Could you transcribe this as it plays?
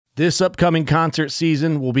This upcoming concert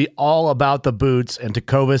season will be all about the boots, and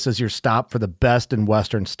Tecovas is your stop for the best in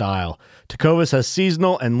Western style. Tecovas has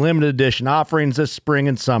seasonal and limited edition offerings this spring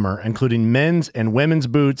and summer, including men's and women's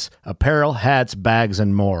boots, apparel, hats, bags,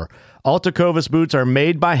 and more. All Tecovas boots are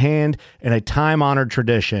made by hand in a time-honored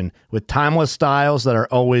tradition with timeless styles that are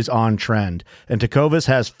always on trend. And Tecovas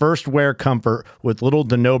has first wear comfort with little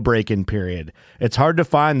to no break-in period. It's hard to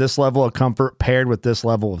find this level of comfort paired with this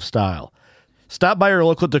level of style. Stop by your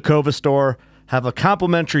local Tecovas store, have a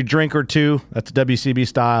complimentary drink or two, that's WCB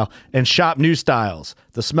style, and shop new styles.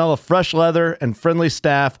 The smell of fresh leather and friendly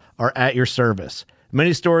staff are at your service.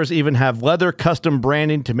 Many stores even have leather custom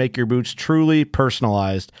branding to make your boots truly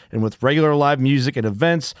personalized. And with regular live music and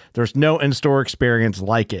events, there's no in-store experience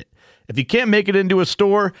like it. If you can't make it into a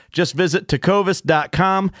store, just visit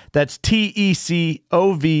tecovas.com. That's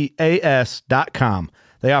TECOVAS.com.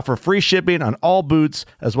 They offer free shipping on all boots,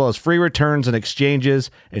 as well as free returns and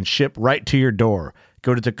exchanges, and ship right to your door.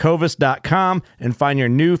 Go to tecovas.com and find your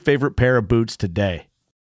new favorite pair of boots today.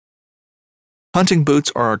 Hunting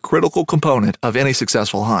boots are a critical component of any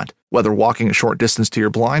successful hunt. Whether walking a short distance to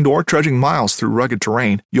your blind or trudging miles through rugged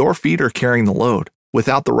terrain, your feet are carrying the load.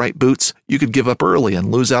 Without the right boots, you could give up early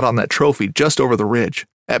and lose out on that trophy just over the ridge.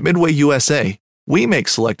 At Midway USA, we make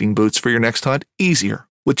selecting boots for your next hunt easier.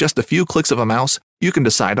 With just a few clicks of a mouse, you can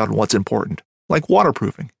decide on what's important, like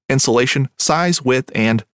waterproofing, insulation, size, width,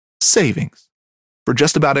 and savings. For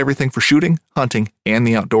just about everything for shooting, hunting, and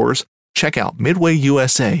the outdoors, check out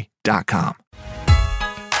MidwayUSA.com.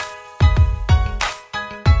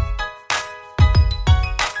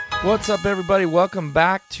 What's up, everybody? Welcome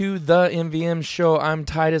back to the MVM Show. I'm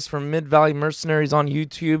Titus from Mid-Valley Mercenaries on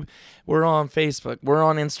YouTube. We're on Facebook. We're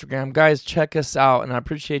on Instagram. Guys, check us out, and I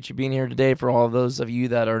appreciate you being here today for all of those of you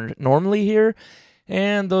that are normally here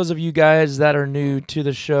and those of you guys that are new to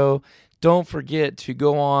the show. Don't forget to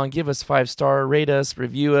go on, give us 5-star, rate us,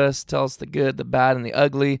 review us, tell us the good, the bad, and the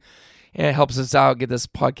ugly. And it helps us out, get this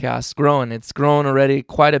podcast growing. It's grown already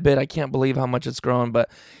quite a bit. I can't believe how much it's grown,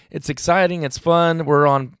 but it's exciting. It's fun. We're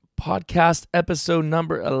on podcast episode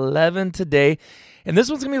number 11 today. And this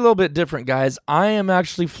one's going to be a little bit different, guys. I am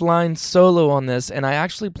actually flying solo on this, and I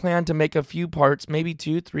actually plan to make a few parts, maybe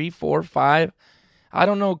 2, 3, 4, 5. I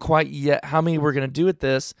don't know quite yet how many we're going to do with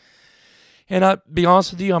this. And I'll be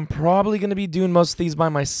honest with you, I'm probably going to be doing most of these by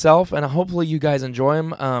myself, and hopefully you guys enjoy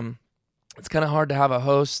them. It's kind of hard to have a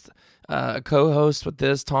host, a co-host with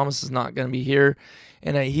this. Thomas is not going to be here,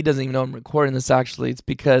 and he doesn't even know I'm recording this, actually. It's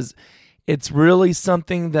because it's really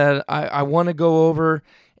something that I want to go over,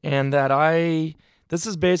 and that this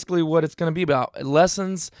is basically what it's going to be about.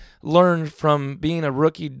 Lessons learned from being a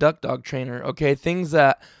rookie duck dog trainer, okay? Things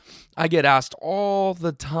that I get asked all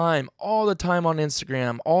the time on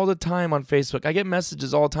Instagram, all the time on Facebook. I get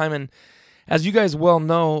messages all the time, and as you guys well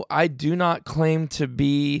know, I do not claim to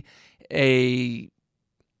be a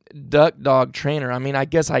duck dog trainer. I mean, I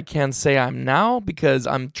guess I can say I'm now because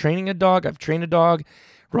I'm training a dog. I've trained a dog.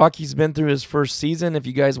 Rocky's been through his first season. If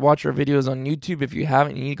you guys watch our videos on YouTube, if you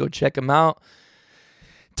haven't, you need to go check them out.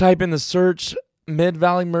 Type in the search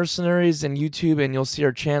Mid-Valley Mercenaries in YouTube, and you'll see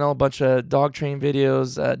our channel, a bunch of dog training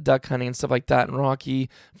videos, duck hunting and stuff like that. And Rocky,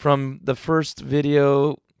 from the first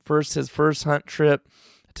video, his first hunt trip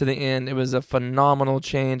to the end, it was a phenomenal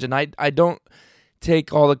change. And I don't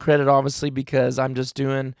take all the credit, obviously, because I'm just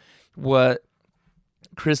doing what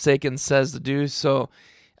Chris Aiken says to do. So,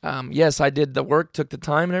 yes, I did the work, took the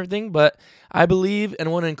time and everything, but I believe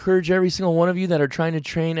and want to encourage every single one of you that are trying to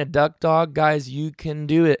train a duck dog, guys, you can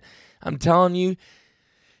do it. I'm telling you,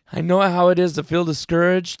 I know how it is to feel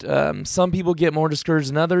discouraged. Some people get more discouraged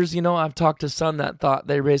than others. You know, I've talked to some that thought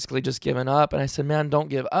they basically just given up, and I said, man, don't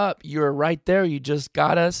give up. You're right there. You just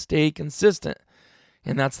got to stay consistent,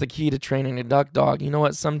 and that's the key to training a duck dog. You know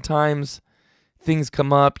what? Sometimes things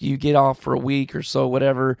come up. You get off for a week or so,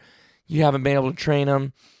 whatever. You haven't been able to train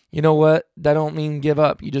them. You know what? That don't mean give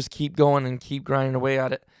up. You just keep going and keep grinding away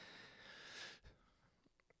at it.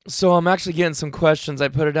 So I'm actually getting some questions. I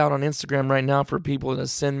put it out on Instagram right now for people to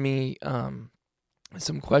send me some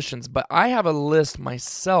questions. But I have a list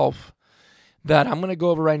myself that I'm going to go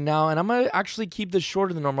over right now. And I'm going to actually keep this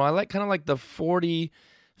shorter than normal. I like kind of like the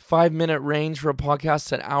 45-minute range for a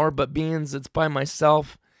podcast, an hour. But being it's by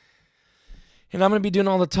myself, and I'm going to be doing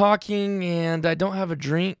all the talking, and I don't have a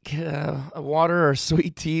drink, a water or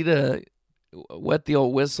sweet tea to wet the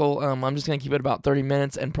old whistle. I'm just going to keep it about 30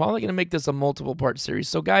 minutes and probably going to make this a multiple-part series.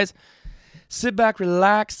 So, guys, sit back,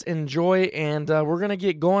 relax, enjoy, and we're going to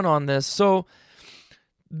get going on this. So,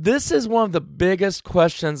 this is one of the biggest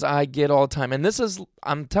questions I get all the time, and this is,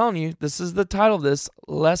 I'm telling you, this is the title of this,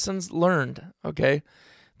 Lessons Learned, okay?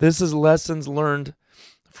 This is Lessons Learned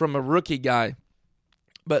from a rookie guy,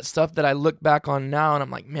 but stuff that I look back on now and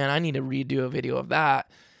I'm like, man, I need to redo a video of that.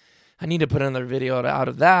 I need to put another video out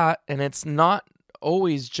of that. And it's not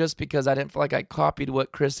always just because I didn't feel like I copied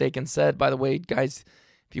what Chris Aiken said. By the way, guys,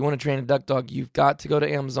 if you want to train a duck dog, you've got to go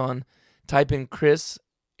to Amazon, type in Chris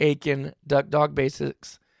Aiken Duck Dog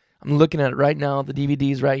Basics. I'm looking at it right now. The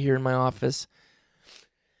DVD's right here in my office.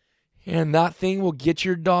 And that thing will get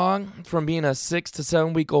your dog from being a 6 to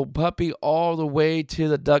 7 week old puppy all the way to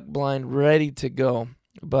the duck blind ready to go.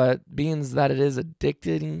 But being that it is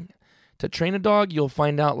addicting to train a dog, you'll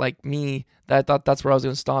find out like me that I thought that's where I was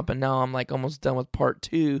going to stop. And now I'm like almost done with part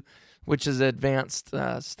 2, which is advanced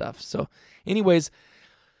stuff. So anyways,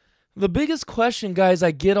 the biggest question, guys,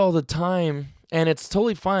 I get all the time, and it's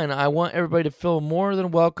totally fine. I want everybody to feel more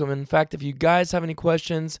than welcome. In fact, if you guys have any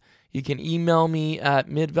questions, you can email me at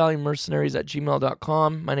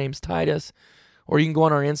midvalleymercenaries@gmail.com. My name's Titus. Or you can go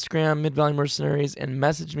on our Instagram, Mid Valley Mercenaries, and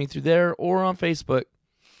message me through there or on Facebook.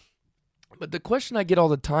 But the question I get all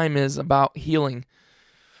the time is about healing.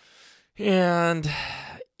 And,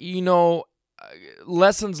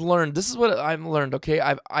 lessons learned. This is what I've learned, okay?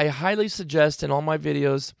 I highly suggest in all my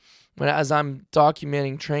videos, as I'm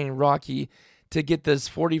documenting training Rocky, to get this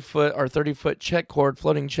 40-foot or 30-foot check cord,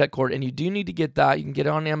 floating check cord, and you do need to get that. You can get it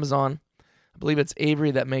on Amazon. I believe it's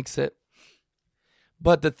Avery that makes it.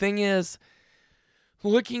 But the thing is,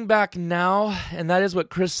 looking back now, and that is what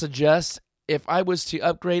Chris suggests, if I was to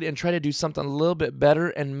upgrade and try to do something a little bit better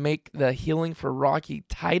and make the healing for Rocky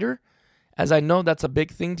tighter, as I know that's a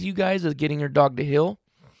big thing to you guys, is getting your dog to heal.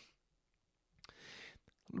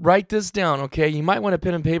 Write this down, okay? You might want a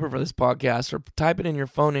pen and paper for this podcast, or type it in your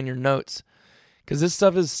phone in your notes. Because this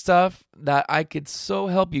stuff is stuff that I could so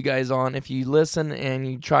help you guys on if you listen and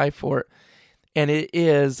you try for it. And it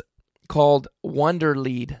is called Wonder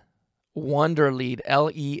Lead. Wonder Lead,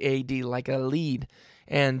 L-E-A-D, like a lead.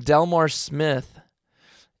 And Delmar Smith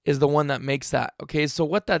is the one that makes that. Okay, so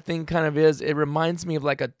what that thing kind of is, it reminds me of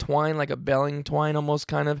like a twine, like a belling twine almost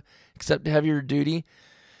kind of, except heavier duty.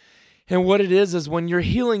 And what it is when you're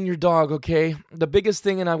healing your dog, okay, the biggest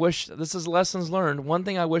thing, and I wish, this is lessons learned, one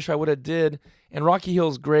thing I wish I would have did, and Rocky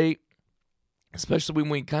Heal's great, especially when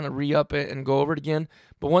we kind of re-up it and go over it again,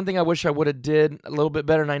 but one thing I wish I would have did a little bit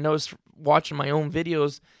better, and I noticed watching my own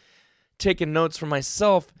videos, taking notes for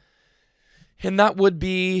myself, and that would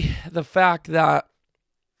be the fact that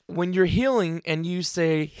when you're healing and you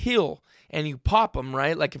say heal, and you pop them,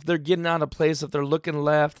 right, like if they're getting out of place, if they're looking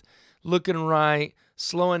left, looking right,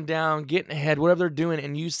 slowing down, getting ahead, whatever they're doing,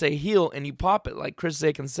 and you say heal, and you pop it, like Chris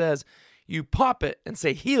Aiken says, you pop it and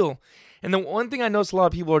say heal. And the one thing I notice a lot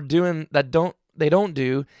of people are doing that they don't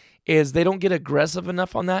do is they don't get aggressive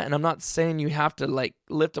enough on that. And I'm not saying you have to like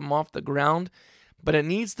lift them off the ground, but it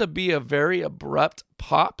needs to be a very abrupt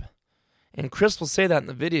pop. And Chris will say that in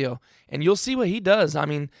the video, and you'll see what he does. I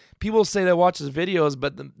mean, people say they watch his videos,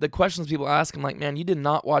 but the questions people ask him, like, man, you did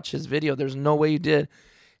not watch his video. There's no way you did.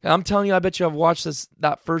 And I'm telling you, I bet you I've watched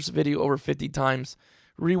that first video over 50 times,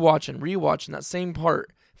 rewatching that same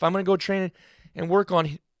part. If I'm going to go train and work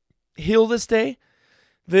on heal this day,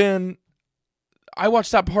 then I watch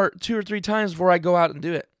that part 2 or 3 times before I go out and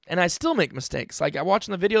do it. And I still make mistakes. Like, I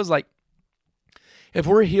watching the videos, like, if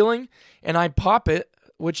we're healing and I pop it,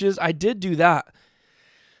 which is, I did do that.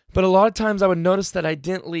 But a lot of times I would notice that I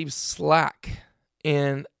didn't leave slack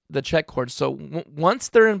in the check cord. So once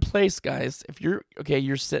they're in place, guys, if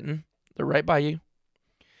you're sitting, they're right by you.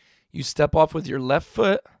 You step off with your left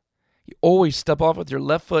foot. You always step off with your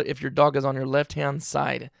left foot if your dog is on your left-hand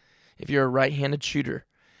side. If you're a right-handed shooter,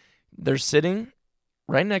 they're sitting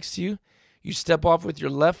right next to you. You step off with your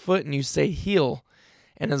left foot and you say heel.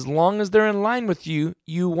 And as long as they're in line with you,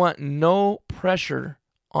 you want no pressure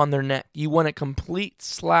on their neck. You want a complete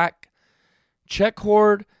slack check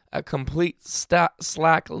cord, a complete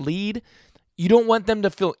slack lead. You don't want them to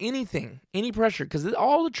feel anything, any pressure, because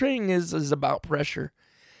all the training is about pressure.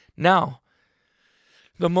 Now,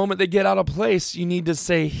 the moment they get out of place, you need to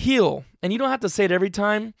say heel. And you don't have to say it every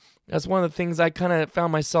time. That's one of the things I kind of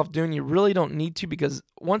found myself doing. You really don't need to, because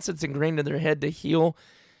once it's ingrained in their head to heel,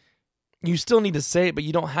 you still need to say it, but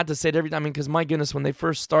you don't have to say it every time. I mean, because my goodness, when they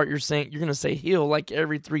first start, you're going to say heel like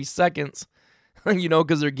every 3 seconds,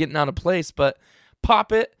 because they're getting out of place. But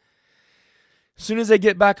pop it. As soon as they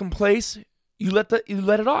get back in place, you let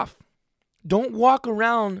it off. Don't walk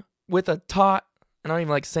around with a taut, and I don't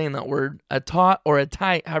even like saying that word, a taut or a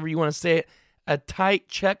tight, however you want to say it, a tight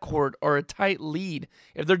check cord or a tight lead.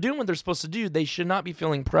 If they're doing what they're supposed to do, they should not be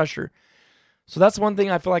feeling pressure. So that's one thing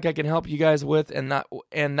I feel like I can help you guys with, and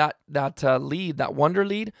that lead, that Wonder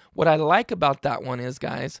Lead. What I like about that one is,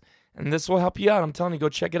 guys, And this will help you out. I'm telling you, go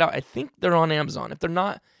check it out. I think they're on Amazon. If they're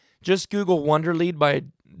not, just Google Wonder Lead by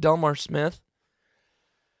Delmar Smith.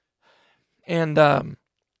 And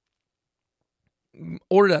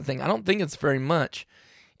order that thing. I don't think it's very much.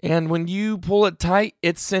 And when you pull it tight,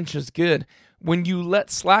 it cinches good. When you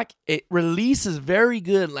let slack, it releases very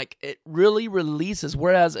good. Like, it really releases.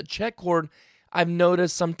 Whereas a check cord, I've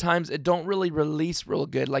noticed sometimes it don't really release real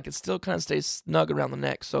good. Like, it still kind of stays snug around the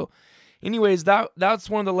neck. So anyways, that's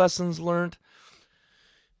one of the lessons learned.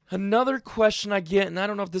 Another question I get, and I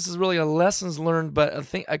don't know if this is really a lessons learned, but I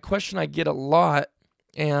think a question I get a lot,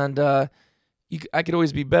 and I could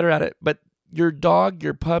always be better at it, but your dog,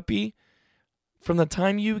 your puppy, from the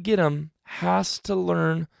time you get him, has to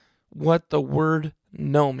learn what the word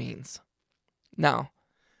no means. Now,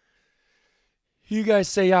 you guys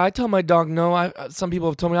say, yeah, I tell my dog no. Some people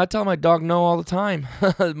have told me I tell my dog no all the time.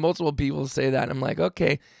 Multiple people say that. I'm like,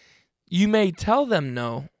 okay, you may tell them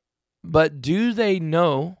no, but do they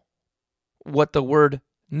know what the word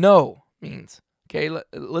no means? Okay,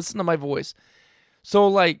 listen to my voice. So,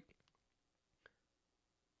 like,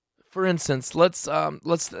 for instance, let's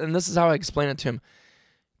and this is how I explain it to him.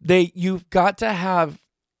 You've got to have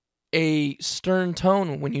a stern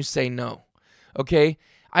tone when you say no. Okay?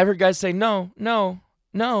 I've heard guys say no, don't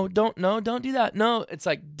do that. No, it's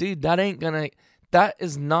like, dude, that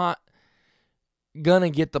is not gonna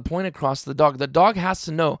get the point across to the dog. The dog has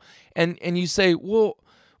to know. And you say, well,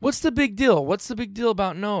 what's the big deal? What's the big deal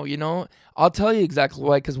about no? You know, I'll tell you exactly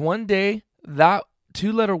why. Because one day that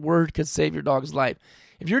 2-letter word could save your dog's life.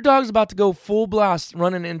 If your dog's about to go full blast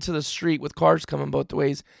running into the street with cars coming both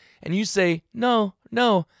ways, and you say no,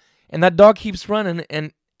 and that dog keeps running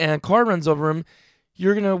and a car runs over him,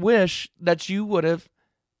 you're going to wish that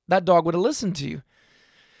that dog would have listened to you.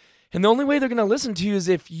 And the only way they're going to listen to you is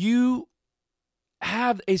if you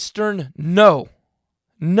have a stern no.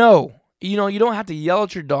 You know, you don't have to yell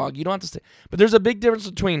at your dog. You don't have to say, but there's a big difference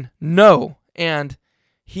between no and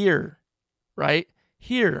here, right?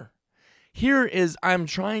 Here is I'm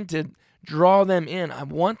trying to draw them in. I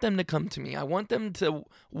want them to come to me. I want them to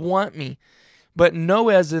want me. But no,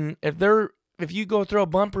 as in if you go throw a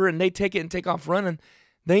bumper and they take it and take off running,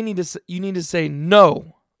 you need to say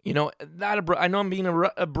no. You know, I know I'm being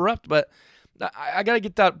abrupt, but I got to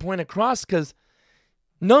get that point across, because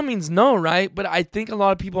no means no, right? But I think a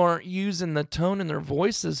lot of people aren't using the tone in their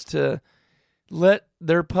voices to let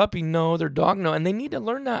their puppy know, their dog know, and they need to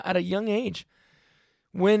learn that at a young age.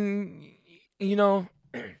 When, you know,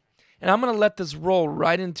 and I'm going to let this roll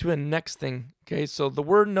right into a next thing, okay? So the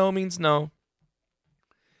word no means no.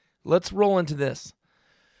 Let's roll into this.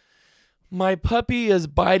 My puppy is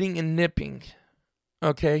biting and nipping,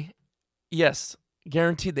 okay? Yes,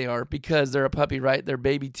 guaranteed they are, because they're a puppy, right? They're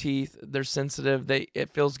baby teeth. They're sensitive.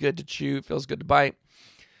 It feels good to chew. It feels good to bite.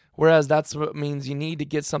 Whereas that's what means you need to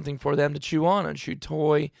get something for them to chew on, a chew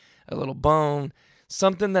toy, a little bone,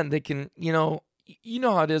 something that they can, you know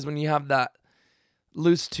how it is when you have that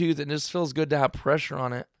loose tooth. It just feels good to have pressure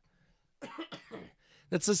on it.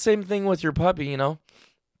 It's the same thing with your puppy, you know?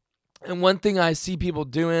 And one thing I see people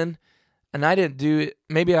doing, and I didn't do it,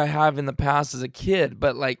 maybe I have in the past as a kid,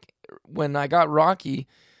 but like when I got Rocky,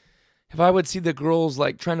 if I would see the girls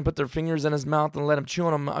like trying to put their fingers in his mouth and let him chew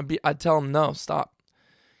on them, I'd tell him, no, stop.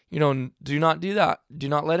 You know, do not do that. Do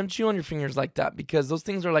not let him chew on your fingers like that, because those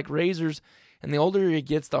things are like razors, and the older he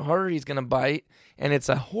gets, the harder he's going to bite, and it's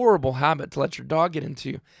a horrible habit to let your dog get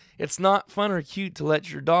into. It's not fun or cute to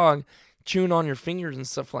let your dog chewing on your fingers and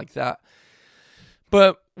stuff like that.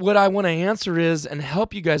 But what I want to answer is, and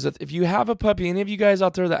help you guys with, if you have a puppy, any of you guys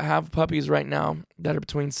out there that have puppies right now that are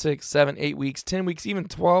between 6, 7, 8 weeks, 10 weeks, even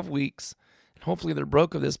 12 weeks, and hopefully they're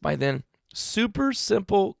broke of this by then, super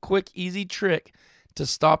simple, quick, easy trick to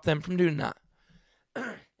stop them from doing that.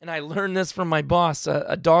 And I learned this from my boss.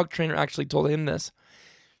 A dog trainer actually told him this.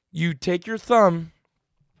 You take your thumb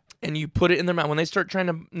and you put it in their mouth. When they start trying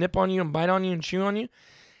to nip on you and bite on you and chew on you,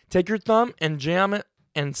 take your thumb and jam it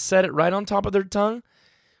and set it right on top of their tongue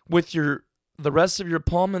with the rest of your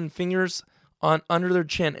palm and fingers on under their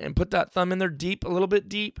chin, and put that thumb in there deep, a little bit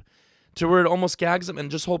deep, to where it almost gags them,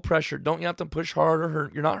 and just hold pressure. Don't you have to push hard or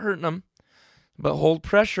hurt. You're not hurting them, but hold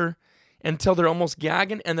pressure until they're almost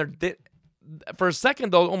gagging, and for a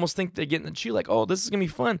second they'll almost think they're getting the chew, like, oh, this is gonna be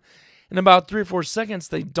fun. In about 3 or 4 seconds,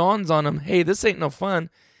 they dawns on them, hey, this ain't no fun.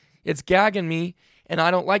 It's gagging me, and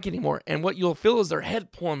I don't like it anymore. And what you'll feel is their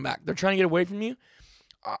head pulling back. They're trying to get away from you.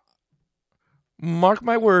 Mark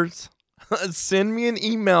my words. Send me an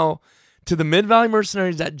email to the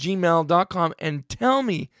midvalleymercenaries@gmail.com and tell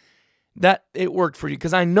me that it worked for you,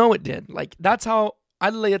 because I know it did. Like, that's how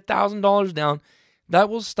I'd lay $1,000 down That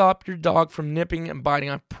will stop your dog from nipping and biting.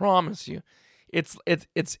 I promise you. It's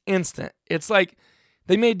instant. It's like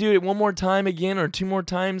they may do it one more time again or 2 more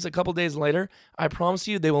times a couple days later. I promise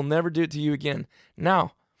you they will never do it to you again.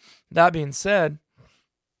 Now, that being said,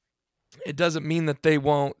 it doesn't mean that they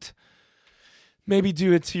won't maybe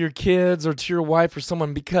do it to your kids or to your wife or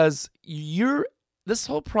someone, because this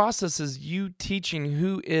whole process is you teaching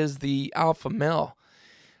who is the alpha male.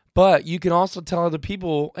 But you can also tell other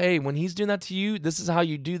people, hey, when he's doing that to you, this is how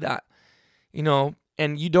you do that.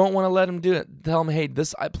 And you don't want to let him do it. Tell him, hey,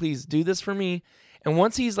 please do this for me. And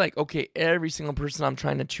once he's like, okay, every single person I'm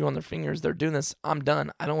trying to chew on their fingers, they're doing this, I'm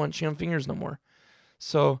done. I don't want to chew on fingers no more.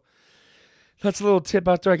 So that's a little tip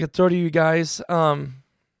out there I could throw to you guys.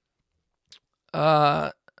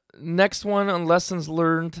 Next one on lessons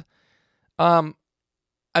learned. I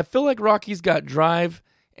feel like Rocky's got drive,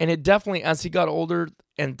 and it definitely, as he got older,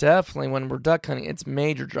 and definitely when we're duck hunting, it's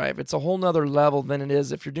major drive. It's a whole nother level than it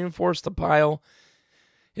is if you're doing force to pile.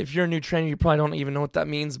 If you're a new trainer, you probably don't even know what that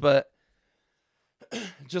means, but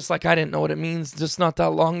just like I didn't know what it means just not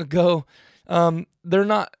that long ago. They're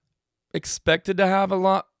not expected to have a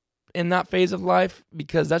lot in that phase of life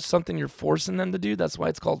because that's something you're forcing them to do. That's why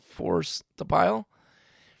it's called force to pile.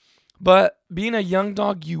 But being a young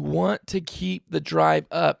dog, you want to keep the drive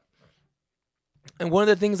up. And one of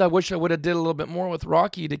the things I wish I would have did a little bit more with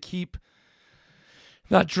Rocky to keep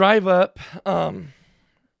that drive up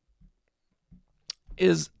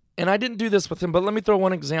is, and I didn't do this with him, but let me throw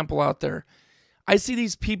one example out there. I see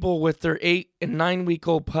these people with their 8 and 9 week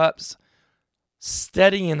old pups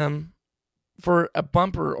steadying them for a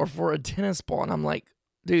bumper or for a tennis ball. And I'm like,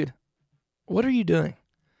 dude, what are you doing?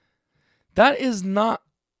 That is not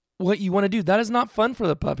what you want to do. That is not fun for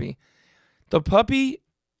the puppy. The puppy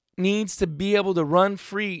needs to be able to run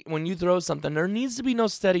free when you throw something. There needs to be no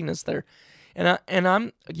steadiness there. And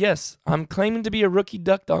I'm claiming to be a rookie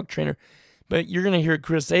duck dog trainer, but you're going to hear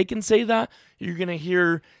Chris Aiken say that. You're going to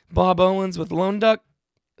hear Bob Owens with Lone Duck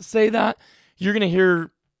say that. You're going to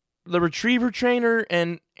hear the retriever trainer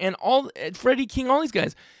and all Freddie King, all these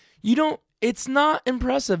guys. It's not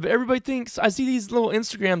impressive. Everybody thinks, I see these little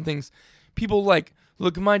Instagram things. People like,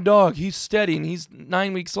 look at my dog. He's steady and he's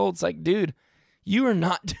 9 weeks old. It's like, dude, you are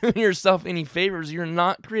not doing yourself any favors. You're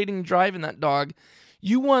not creating drive in that dog.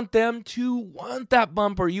 You want them to want that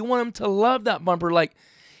bumper. You want them to love that bumper.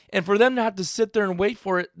 And for them to have to sit there and wait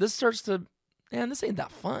for it, this ain't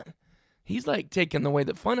that fun. He's like taking away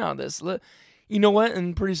the fun out of this. You know what?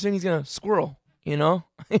 And pretty soon he's going to squirrel, He's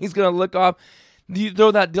going to look off. You throw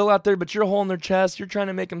that deal out there, but you're holding their chest. You're trying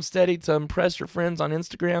to make them steady to impress your friends on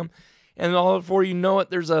Instagram. And all before you know it,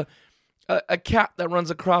 there's a cat that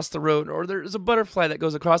runs across the road, or there's a butterfly that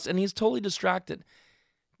goes across, and he's totally distracted.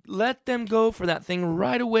 Let them go for that thing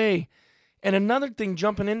right away. And another thing,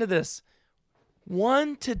 jumping into this,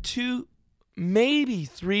 1 to 2, maybe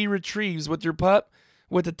 3 retrieves with your pup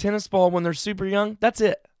with a tennis ball when they're super young. That's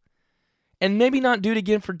it. And maybe not do it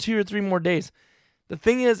again for 2 or 3 more days. The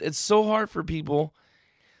thing is, it's so hard for people.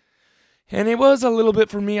 And it was a little bit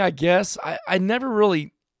for me, I guess. I never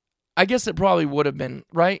really, I guess it probably would have been,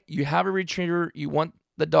 right? You have a retriever. You want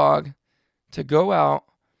the dog to go out.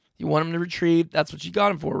 You want him to retrieve. That's what you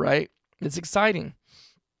got him for, right? It's exciting.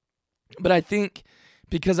 But I think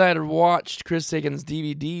because I had watched Chris Sagan's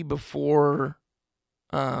DVD before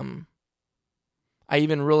I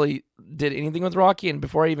even really did anything with Rocky, and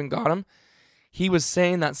before I even got him, he was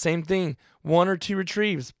saying that same thing. 1 or 2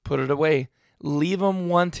 retrieves, put it away. Leave them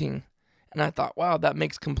wanting. And I thought, wow, that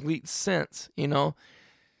makes complete sense, You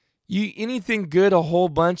anything good, a whole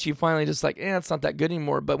bunch, you finally just like, it's not that good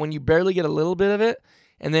anymore. But when you barely get a little bit of it,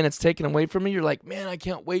 and then it's taken away from you, you're like, man, I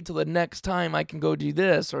can't wait till the next time I can go do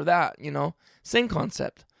this or that, Same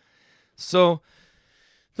concept. So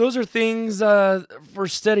those are things for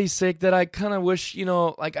steady's sake that I kind of wish,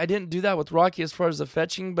 I didn't do that with Rocky as far as the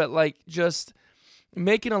fetching, but just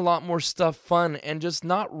making a lot more stuff fun and just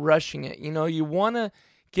not rushing it. You want to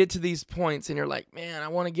get to these points and you're like, man, I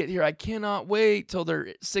want to get here. I cannot wait till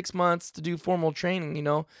they're 6 months to do formal training,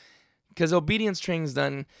 because obedience training's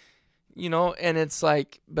done, and it's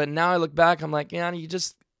like, but now I look back, I'm like, you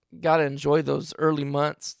just got to enjoy those early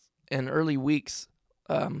months and early weeks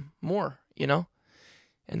more, and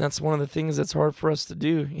that's one of the things that's hard for us to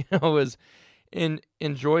do, is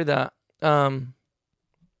enjoy that.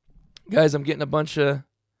 Guys, I'm getting a bunch of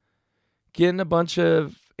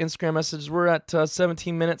Instagram messages. We're at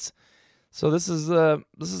 17 minutes. So this is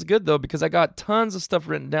good though, because I got tons of stuff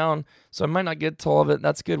written down, so I might not get to all of it.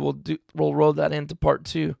 That's good. We'll roll that into part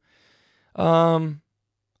 2.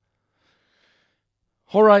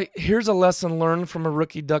 All right, here's a lesson learned from a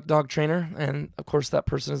rookie duck dog trainer. And of course, that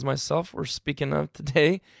person is myself. We're speaking of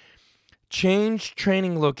today. Change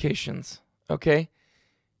training locations. Okay.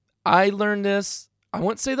 I learned this, I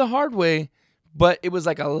wouldn't say the hard way, but it was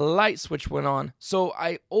like a light switch went on. So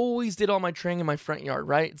I always did all my training in my front yard,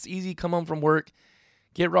 right? It's easy, come home from work,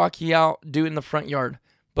 get Rocky out, do it in the front yard.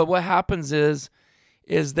 But what happens is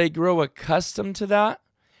they grow accustomed to that.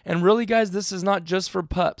 And really, guys, this is not just for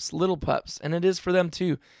pups, little pups, and it is for them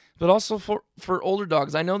too, but also for older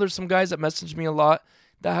dogs. I know there's some guys that message me a lot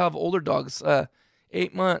that have older dogs,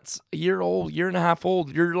 8 months, a year old, year and a half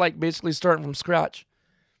old. You're like basically starting from scratch.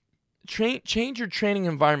 Change your training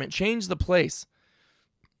environment, change the place.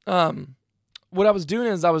 What I was doing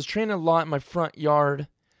is I was training a lot in my front yard.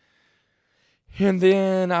 And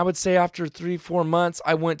then I would say after 3-4 months,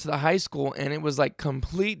 I went to the high school and it was like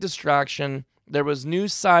complete distraction. There was new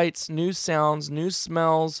sights, new sounds, new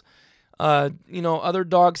smells. Other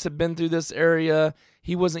dogs had been through this area.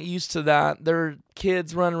 He wasn't used to that. There were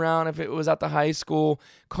kids running around if it was at the high school.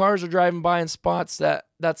 Cars are driving by in spots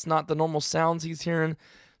that's not the normal sounds he's hearing.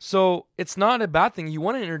 So it's not a bad thing. You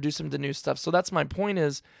want to introduce him to new stuff. So that's my point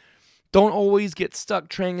is, don't always get stuck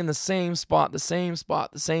training in the same spot.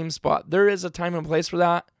 There is a time and place for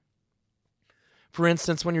that. For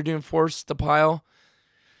instance, when you're doing force to pile,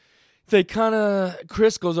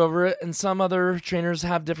 Chris goes over it, and some other trainers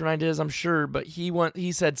have different ideas, I'm sure, but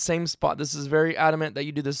he said same spot. This is very adamant that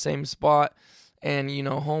you do the same spot, and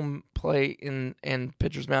home plate and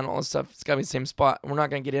pitcher's mound, all this stuff, it's got to be the same spot. We're not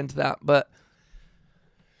going to get into that, but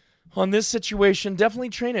on this situation, definitely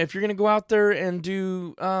train it. If you're going to go out there and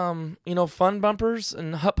do, fun bumpers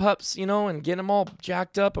and hups, and get them all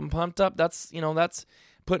jacked up and pumped up, that's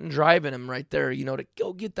putting drive in them right there, to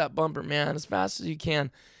go get that bumper, man, as fast as you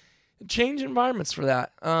can. Change environments for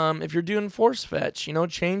that. If you're doing force fetch,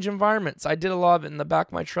 change environments. I did a lot of it in the back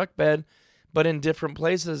of my truck bed, but in different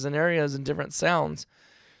places and areas and different sounds.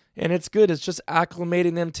 And it's good. It's just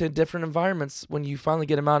acclimating them to different environments when you finally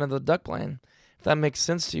get them out of the duck blind, if that makes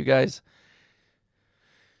sense to you guys.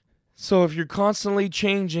 So if you're constantly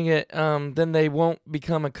changing it, then they won't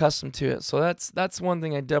become accustomed to it. So that's one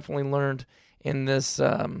thing I definitely learned in this,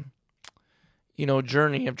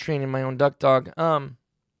 journey of training my own duck dog.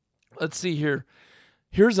 Let's see here.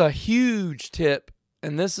 Here's a huge tip,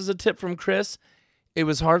 and this is a tip from Chris. It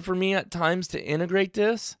was hard for me at times to integrate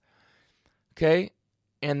this, okay?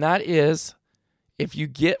 And that is, if you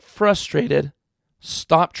get frustrated,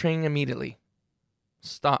 stop training immediately.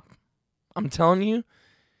 Stop. I'm telling you,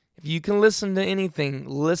 if you can listen to anything,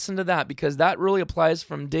 listen to that, because that really applies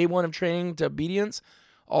from day one of training to obedience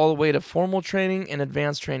all the way to formal training and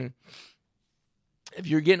advanced training. If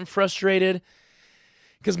you're getting frustrated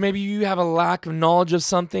because maybe you have a lack of knowledge of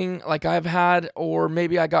something like I've had, or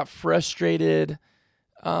maybe I got frustrated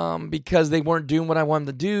because they weren't doing what I wanted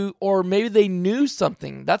to do, or maybe they knew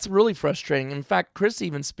something. That's really frustrating. In fact, Chris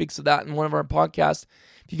even speaks of that in one of our podcasts.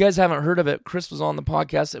 If you guys haven't heard of it, Chris was on the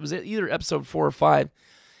podcast. It was either episode 4 or 5,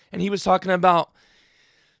 and he was talking about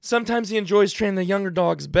sometimes he enjoys training the younger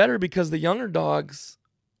dogs better because the younger dogs,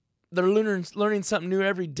 they're learning something new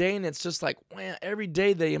every day, and it's just like, man, every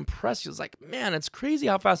day they impress you. It's like, man, it's crazy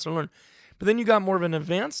how fast they learn. But then you got more of an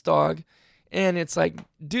advanced dog, and it's like,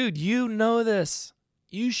 dude, you know this.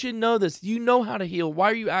 You should know this. You know how to heel.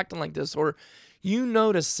 Why are you acting like this? Or you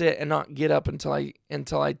know to sit and not get up until I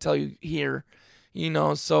tell you here.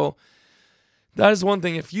 So that is one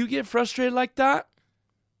thing. If you get frustrated like that,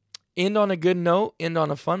 end on a good note, end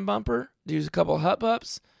on a fun bumper, do a couple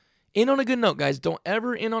hups. End on a good note, guys. Don't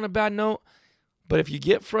ever end on a bad note. But if you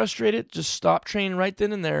get frustrated, just stop training right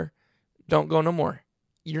then and there. Don't go no more.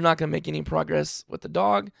 You're not going to make any progress with the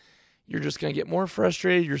dog. You're just going to get more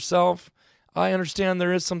frustrated yourself. I understand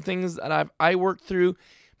there is some things that I worked through,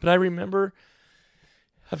 but I remember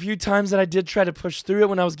a few times that I did try to push through it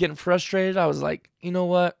when I was getting frustrated. I was like, you know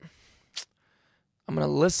what? I'm going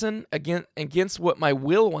to listen against what my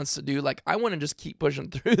will wants to do. Like, I want to just keep pushing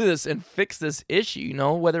through this and fix this issue,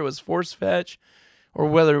 whether it was force fetch or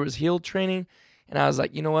whether it was heel training. And I was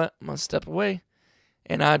like, you know what? I'm going to step away.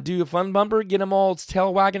 And I do a fun bumper, get them all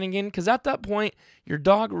tail wagging again. Because at that point, your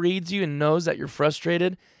dog reads you and knows that you're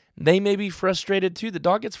frustrated. They may be frustrated too. The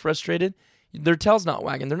dog gets frustrated. Their tail's not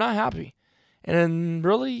wagging. They're not happy. And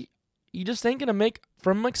really, you just ain't going to make,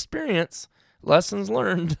 from experience, lessons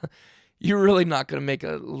learned, you're really not going to make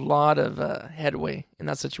a lot of headway in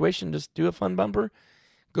that situation. Just do a fun bumper.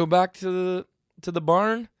 Go back to the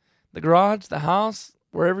barn, the garage, the house,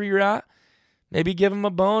 wherever you're at. Maybe give them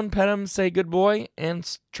a bone, pet them, say good boy,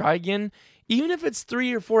 and try again. Even if it's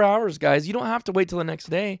 3 or 4 hours, guys, you don't have to wait till the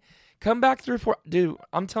next day. Come back 3 or 4. Dude,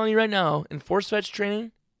 I'm telling you right now, in force fetch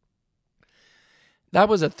training, that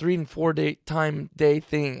was a 3 and 4 day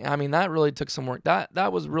thing. I mean, that really took some work.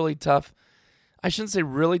 That was really tough. I shouldn't say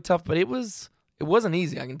really tough, but it wasn't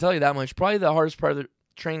easy. I can tell you that much. Probably the hardest part of the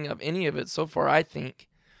training of any of it so far, I think.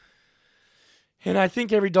 And I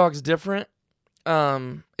think every dog's different.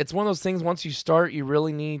 It's one of those things, once you start, you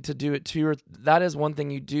really need to do it too. That is one thing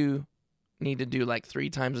you do need to do like 3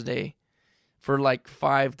 times a day for like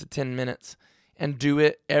 5 to 10 minutes, and do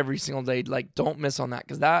it every single day. Like, don't miss on that,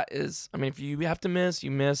 because that is, I mean, if you have to miss,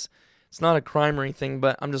 you miss. It's not a crime or anything,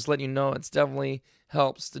 but I'm just letting you know it's definitely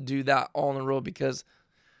helps to do that all in a row, because,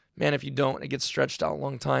 man, if you don't, it gets stretched out a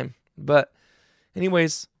long time. But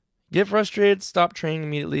anyways, get frustrated, stop training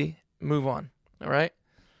immediately, move on. All right?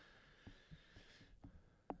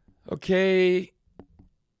 Okay.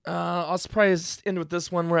 I'll probably end with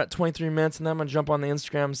this one. We're at 23 minutes, and then I'm going to jump on the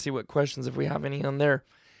Instagram and see what questions, if we have any on there.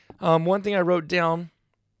 One thing I wrote down: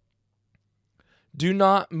 do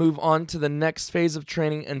not move on to the next phase of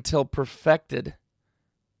training until perfected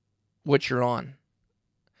what you're on.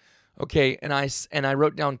 Okay, and I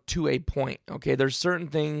wrote down to a point. Okay, there's certain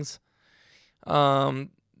things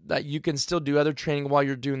that you can still do other training while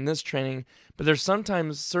you're doing this training, but there's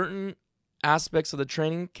sometimes certain aspects of the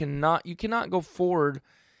training you cannot go forward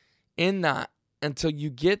in that until you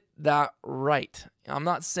get that right. I'm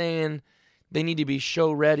not saying they need to be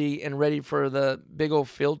show ready and ready for the big old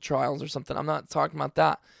field trials or something. I'm not talking about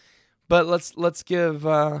that. But let's give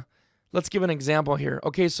an example here.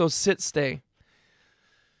 Okay, so sit stay.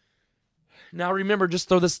 Now remember, just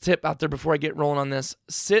throw this tip out there before I get rolling on this.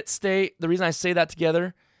 Sit stay. The reason I say that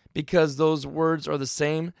together, because those words are the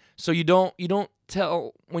same. So you don't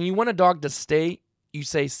tell, when you want a dog to stay, you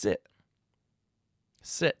say sit.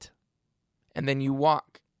 Sit. And then you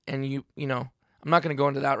walk, and you know, I'm not going to go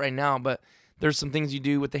into that right now, but there's some things you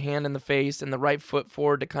do with the hand in the face and the right foot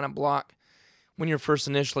forward to kind of block when you're first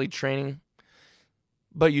initially training.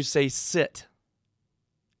 But you say sit.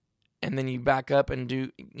 And then you back up and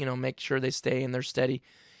do, make sure they stay and they're steady.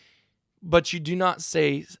 But you do not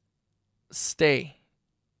say stay.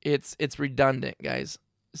 It's redundant, guys.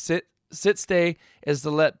 Sit, stay is to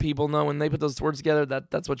let people know when they put those words together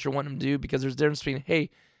that's what you want them to do, because there's a difference between, hey,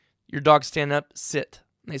 your dog's stand up, sit,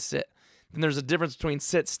 and they sit. Then there's a difference between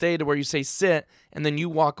sit, stay, to where you say sit, and then you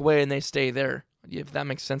walk away and they stay there. If that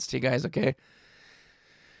makes sense to you guys, okay?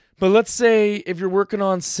 But let's say if you're working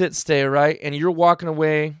on sit, stay, right, and you're walking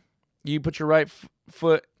away, you put your right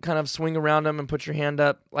foot, kind of swing around them and put your hand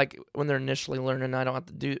up, like when they're initially learning. I don't have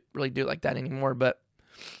to really do it like that anymore,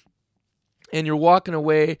 and you're walking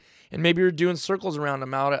away, and maybe you're doing circles around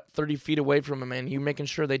them out at 30 feet away from them, and you're making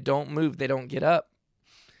sure they don't move, they don't get up.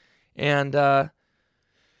 And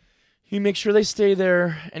you make sure they stay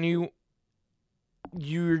there, and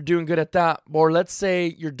you're doing good at that. Or let's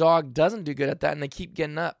say your dog doesn't do good at that, and they keep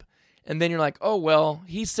getting up. And then you're like, oh, well,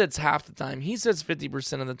 he sits half the time. He sits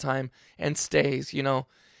 50% of the time and stays,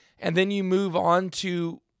 And then you move on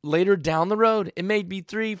to later down the road. It may be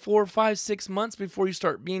 3, 4, 5, 6 months before you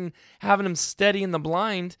start having them steady in the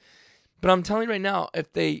blind. But I'm telling you right now,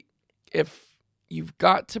 if you've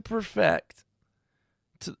got to perfect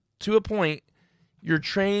to a point, you're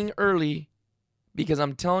training early, because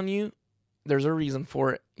I'm telling you, there's a reason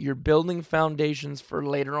for it. You're building foundations for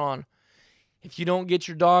later on. If you don't get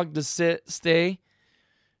your dog to sit, stay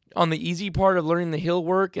on the easy part of learning the heel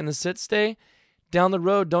work and the sit, stay, down the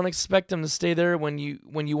road, don't expect them to stay there when you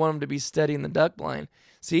want them to be steady in the duck blind.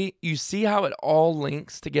 See, you see how it all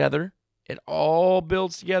links together? It all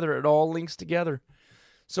builds together. It all links together.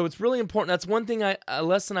 So it's really important. That's one thing, a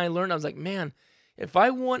lesson I learned. I was like, man, if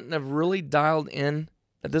I wouldn't have really dialed in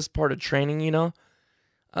at this part of training,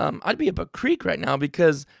 I'd be up a creek right now,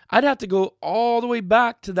 because I'd have to go all the way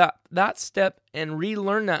back to that step and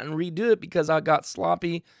relearn that and redo it because I got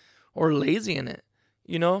sloppy or lazy in it.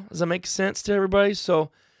 Does that make sense to everybody?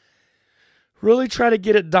 So really try to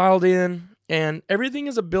get it dialed in, and everything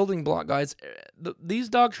is a building block, guys. These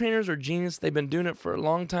dog trainers are genius. They've been doing it for a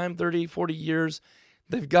long time, 30, 40 years.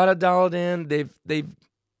 They've got to dial it in. They've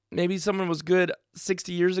maybe someone was good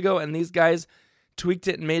 60 years ago, and these guys tweaked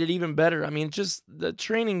it and made it even better. I mean, just the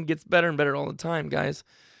training gets better and better all the time, guys.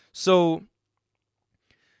 So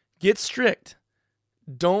get strict.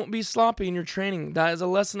 Don't be sloppy in your training. That is a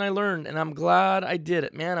lesson I learned, and I'm glad I did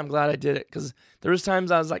it. Man, I'm glad I did it, because there was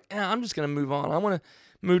times I was like, I'm just going to move on. I want to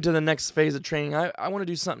move to the next phase of training. I want to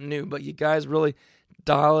do something new, but you guys really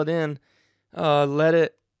dial it in. Let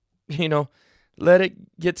it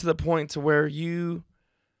get to the point to where you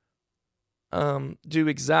do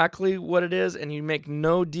exactly what it is, and you make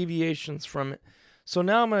no deviations from it. So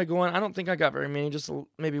now I'm going to go on. I don't think I got very many, just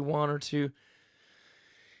maybe one or two.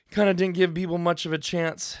 Kind of didn't give people much of a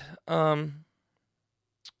chance.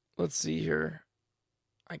 Let's see here.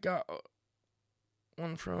 I got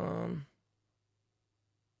one from...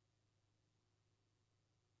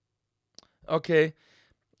 Okay,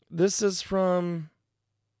 this is from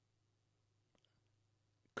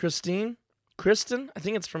Kristen. I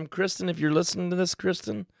think it's from Kristen. If you're listening to this,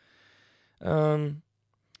 Kristen, it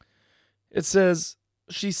says,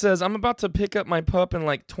 she says, I'm about to pick up my pup in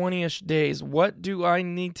like 20-ish days. What do I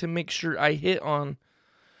need to make sure I hit on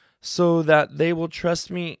so that they will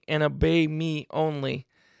trust me and obey me only?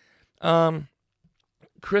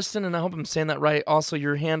 Kristen, and I hope I'm saying that right. Also,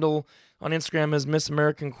 your handle on Instagram is Miss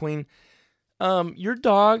American Queen. Your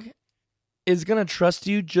dog is going to trust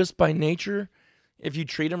you just by nature if you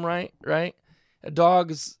treat him right? A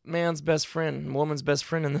dog is man's best friend, woman's best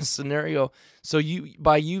friend in this scenario. So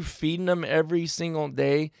by you feeding them every single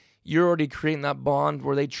day, you're already creating that bond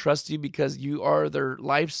where they trust you because you are their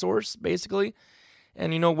life source, basically.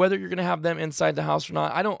 And, whether you're going to have them inside the house or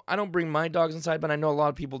not, I don't bring my dogs inside, but I know a lot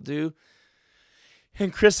of people do.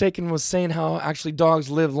 And Chris Aiken was saying how actually dogs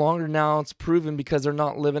live longer now. It's proven because they're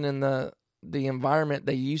not living in the environment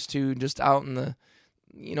they used to, just out in the,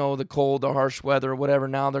 the cold, the harsh weather or whatever.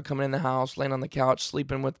 Now they're coming in the house, laying on the couch,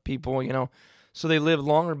 sleeping with people, so they live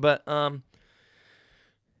longer. But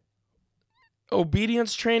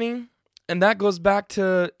obedience training, and that goes back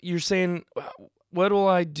to you're saying, what will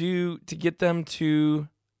I do to get them to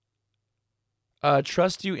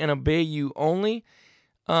trust you and obey you only?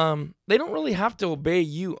 They don't really have to obey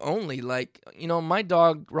you only. Like, my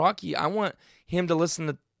dog Rocky, I want him to listen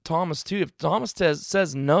to Thomas too. If Thomas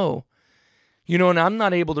says no, and I'm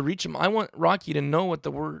not able to reach him, I want Rocky to know what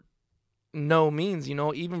the word no means,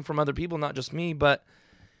 even from other people, not just me. But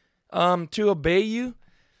to obey you,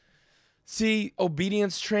 see,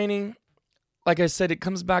 obedience training, like I said, it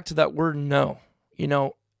comes back to that word no.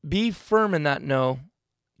 Be firm in that no.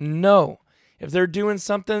 No. If they're doing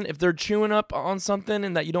something, if they're chewing up on something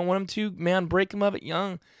and that you don't want them to, man, break them of it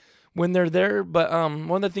young when they're there. But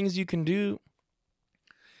one of the things you can do,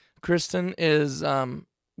 Kristen, is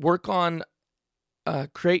work on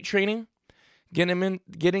crate training,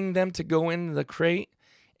 getting them to go into the crate,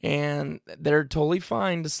 and they're totally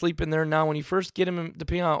fine to sleep in there. Now, when you first get them,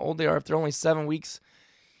 depending on how old they are, if they're only 7 weeks,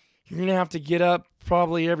 you're going to have to get up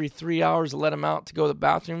probably every 3 hours to let them out to go to the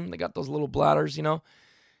bathroom. They got those little bladders,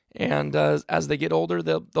 and as they get older,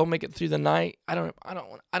 they'll make it through the night. I don't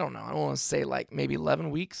know. I don't want to say like maybe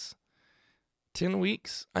 11 weeks, 10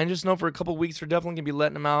 weeks. I just know for a couple weeks we're definitely gonna be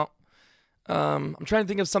letting them out. I'm trying to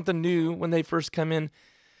think of something new when they first come in.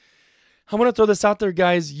 I want to throw this out there,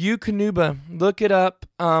 guys. Eukanuba, look it up.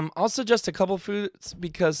 I'll suggest a couple foods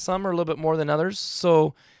because some are a little bit more than others.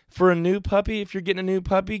 So for a new puppy, if you're getting a new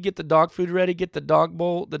puppy, get the dog food ready, get the dog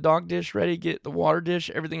bowl, the dog dish ready, get the water dish,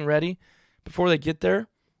 everything ready before they get there.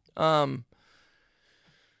 And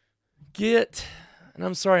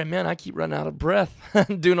I'm sorry, man, I keep running out of breath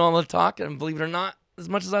doing all the talking, and believe it or not, as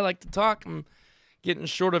much as I like to talk, I'm getting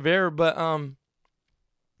short of air. But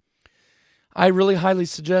I really highly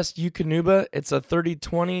suggest Eukanuba. It's a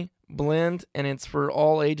 30-20 blend, and it's for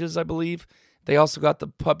all ages, I believe. They also got the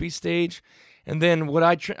puppy stage. And then what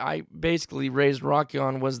I basically raised Rocky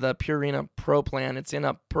on was the Purina Pro Plan. It's in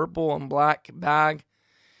a purple and black bag,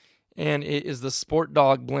 and it is the Sport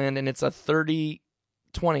Dog blend, and it's a 30-20,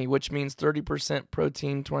 which means 30%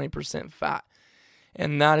 protein, 20% fat.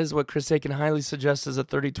 And that is what Chris Aiken highly suggests as a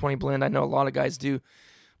 30-20 blend. I know a lot of guys do.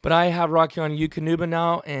 But I have Rocky on Eukanuba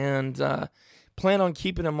now, and plan on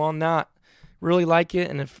keeping him on that. Really like it.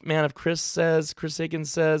 And if Chris Aiken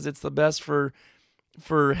says it's the best for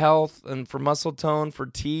health and for muscle tone, for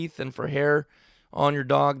teeth and for hair on your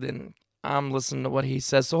dog, then I'm listening to what he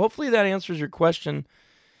says. So hopefully that answers your question,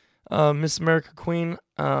 Miss America Queen.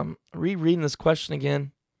 Rereading this question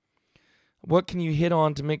again. What can you hit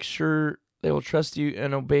on to make sure they will trust you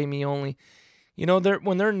and obey me only?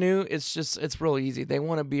 When they're new, it's real easy. They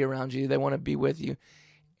want to be around you. They want to be with you.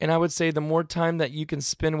 And I would say the more time that you can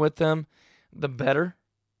spend with them, the better.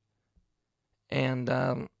 And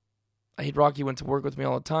Rocky went to work with me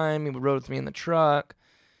all the time. He rode with me in the truck.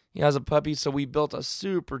 He has a puppy, so we built a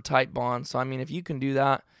super tight bond. So, if you can do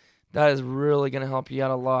that, that is really going to help you out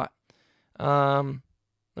a lot.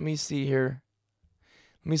 Let me see here.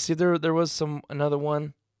 Let me see. There was another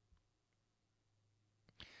one.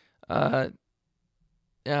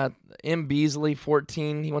 M. Beasley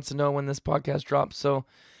 14. He wants to know when this podcast drops. So,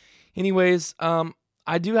 anyways,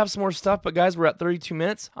 I do have some more stuff, but guys, we're at 32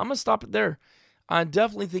 minutes. I'm gonna stop it there. I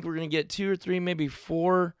definitely think we're gonna get 2 or 3, maybe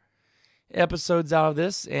 4 episodes out of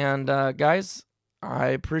this. And guys, I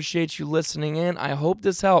appreciate you listening in. I hope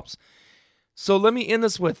this helps. So let me end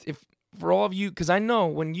this with, for all of you, because I know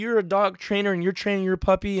when you're a dog trainer and you're training your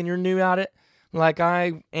puppy and you're new at it, like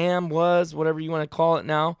I was, whatever you want to call it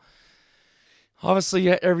now, obviously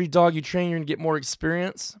every dog you train, you're going to get more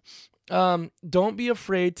experience. Don't be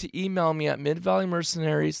afraid to email me at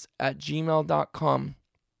midvalleymercenaries@gmail.com.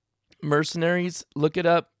 Mercenaries, look it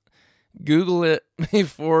up, Google it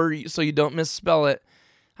so you don't misspell it.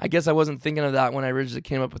 I guess I wasn't thinking of that when I originally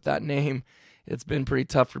came up with that name. It's been pretty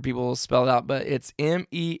tough for people to spell it out, but it's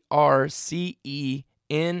MERCENARIES,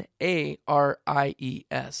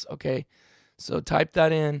 okay? So type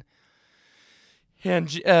that in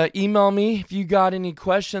and email me if you got any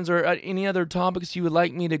questions or any other topics you would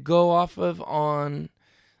like me to go off of on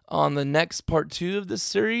the next part 2 of this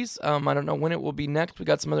series. I don't know when it will be next. We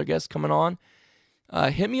got some other guests coming on.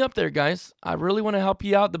 Hit me up there, guys. I really want to help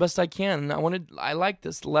you out the best I can. And I like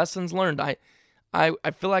this, lessons learned.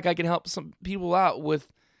 I feel like I can help some people out with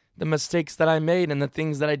the mistakes that I made and the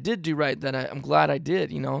things that I did do right that I'm glad I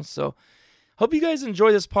did, So hope you guys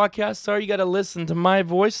enjoy this podcast. Sorry you got to listen to my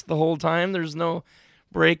voice the whole time. There's no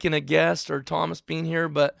breaking a guest or Thomas being here,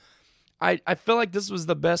 but I feel like this was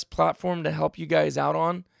the best platform to help you guys out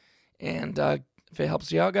on. And if it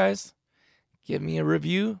helps you out, guys, give me a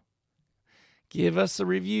review. Give us a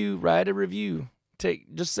review. Write a review.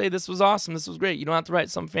 Just say this was awesome. This was great. You don't have to write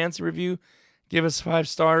some fancy review. Give us 5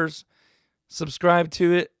 stars. Subscribe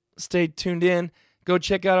to it. Stay tuned in. Go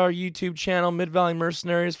check out our YouTube channel, Mid-Valley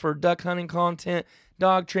Mercenaries, for duck hunting content,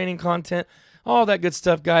 dog training content, all that good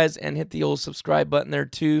stuff, guys. And hit the old subscribe button there,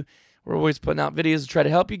 too. We're always putting out videos to try to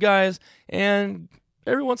help you guys. And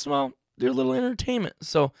every once in a while, do a little entertainment.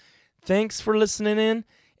 So thanks for listening in,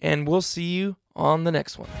 and we'll see you on the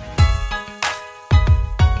next one.